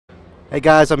Hey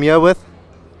guys, I'm here with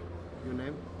your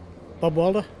name? Bob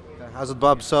Walder. How's it,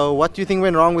 Bob? So, what do you think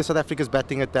went wrong with South Africa's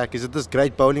batting attack? Is it this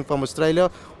great bowling from Australia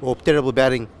or terrible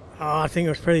batting? Oh, I think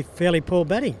it was fairly poor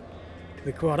batting, to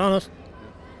be quite honest.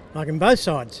 Like in both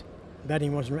sides,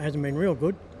 batting hasn't been real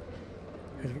good.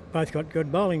 We've both got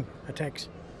good bowling attacks.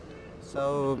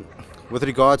 So, with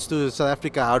regards to South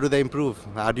Africa, how do they improve?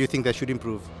 How do you think they should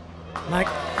improve?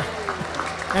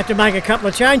 Have to make a couple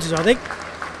of changes, I think.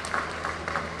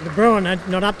 De Bruyn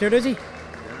not up to it, is he?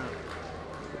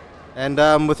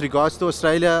 And with regards to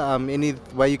Australia, any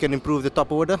way you can improve the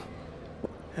top order?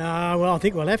 Well, I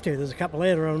think we'll have to. There's a couple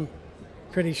there that are on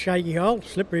pretty shaky hole,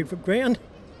 slippery for ground.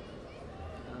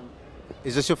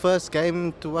 Is this your first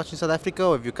game to watch in South Africa,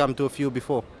 or have you come to a few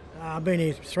before? I've been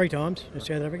here 3 times in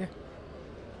South Africa.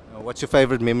 What's your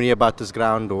favourite memory about this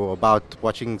ground, or about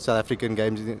watching South African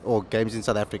games or games in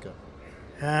South Africa?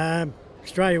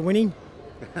 Australia winning.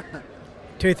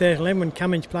 2011 when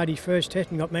Cummins played his first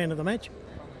test and got man of the match.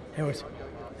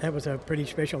 That was a pretty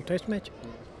special test match.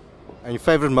 And your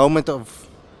favourite moment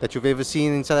that you've ever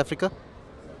seen in South Africa?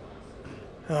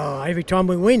 Oh, every time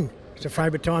we win, it's a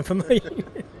favourite time for me.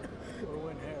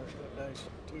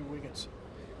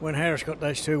 When Harris got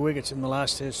those 2 wickets in the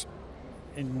last test,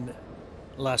 in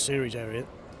the last series area,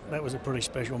 that was a pretty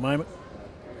special moment.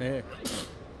 Yeah.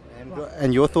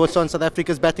 And your thoughts on South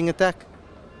Africa's batting attack?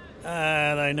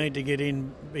 They need to get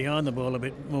in behind the ball a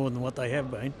bit more than what they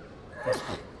have been.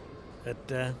 But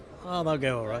they'll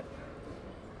go all right.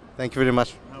 Thank you very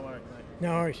much. No worries, mate.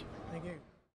 No worries. Thank you.